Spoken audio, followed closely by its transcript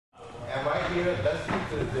here, let's keep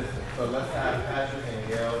to the distance. So let's have Patrick and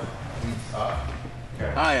Yale each up.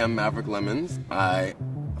 Okay. Hi, I'm Maverick Lemons. I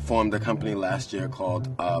formed a company last year called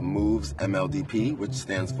Moves MLDP, which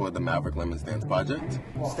stands for the Maverick Lemons Dance Project.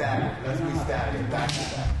 Static. Let's be static. Back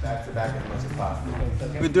to back as much as possible.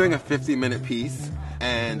 We're doing a 50-minute piece,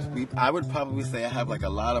 and I would probably say I have like a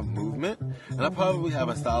lot of movement, and I probably have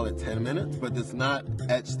a solid 10 minutes, but it's not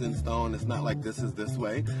etched in stone. It's not like this is this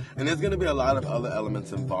way. And there's going to be a lot of other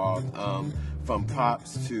elements involved, from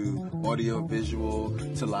props to audio visual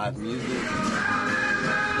to live music.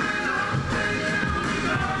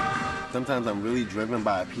 Sometimes I'm really driven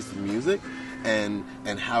by a piece of music and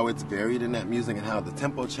how it's varied in that music and how the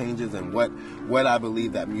tempo changes and what I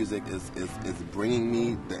believe that music is bringing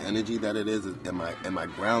me, the energy that it is. Am I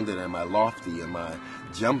grounded? Am I lofty? Am I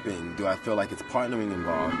jumping? Do I feel like it's partnering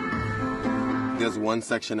involved? There's one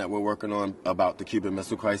section that we're working on about the Cuban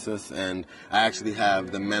Missile Crisis, and I actually have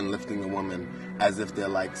the men lifting the woman as if they're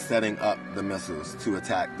like setting up the missiles to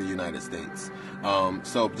attack the United States.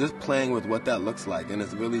 So just playing with what that looks like, and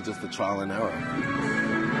it's really just a trial and error.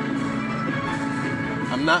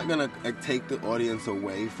 I'm not gonna take the audience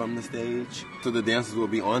away from the stage. So the dancers will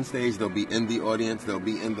be on stage, they'll be in the audience, they'll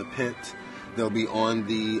be in the pit, they'll be on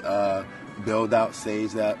the build-out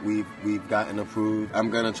stage that we've gotten approved. I'm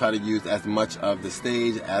gonna try to use as much of the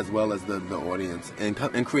stage as well as the audience in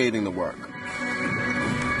creating the work.